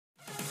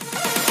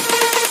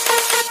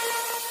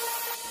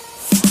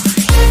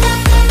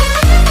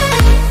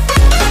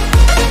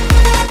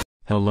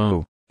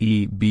Hello,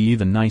 EB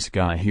the nice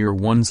guy here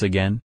once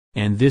again,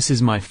 and this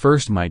is my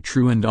first My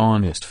True and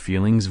Honest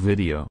Feelings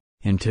video,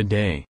 and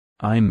today,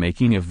 I'm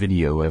making a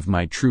video of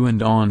my true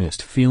and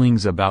honest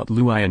feelings about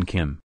Luyen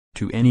Kim.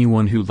 To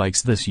anyone who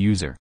likes this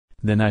user,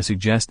 then I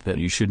suggest that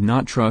you should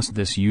not trust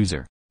this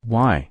user.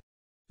 Why?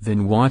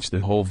 Then watch the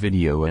whole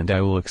video and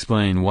I will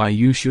explain why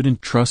you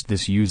shouldn't trust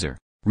this user.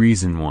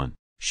 Reason 1.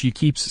 She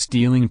keeps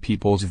stealing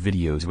people's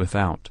videos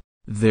without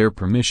their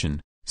permission.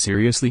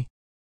 Seriously?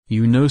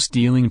 You know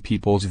stealing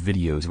people's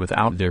videos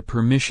without their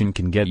permission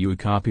can get you a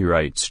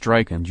copyright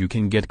strike and you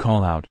can get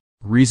call out.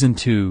 Reason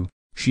 2.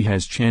 She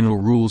has channel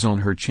rules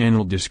on her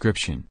channel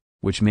description,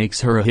 which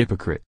makes her a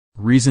hypocrite.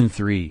 Reason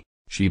 3.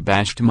 She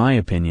bashed my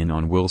opinion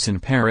on Wilson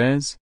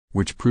Perez,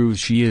 which proves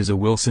she is a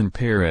Wilson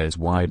Perez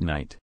white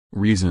knight.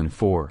 Reason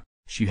 4.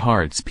 She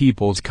hearts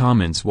people's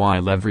comments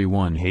while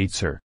everyone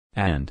hates her.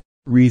 And,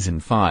 reason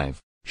 5.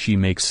 She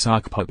makes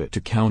sock puppet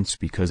accounts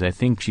because I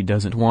think she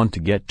doesn't want to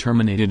get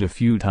terminated a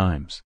few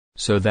times.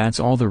 So that's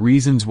all the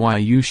reasons why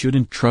you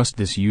shouldn't trust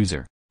this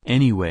user.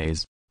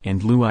 Anyways,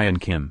 and Luyen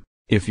Kim,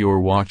 if you're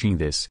watching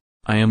this,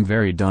 I am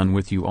very done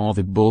with you all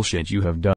the bullshit you have done.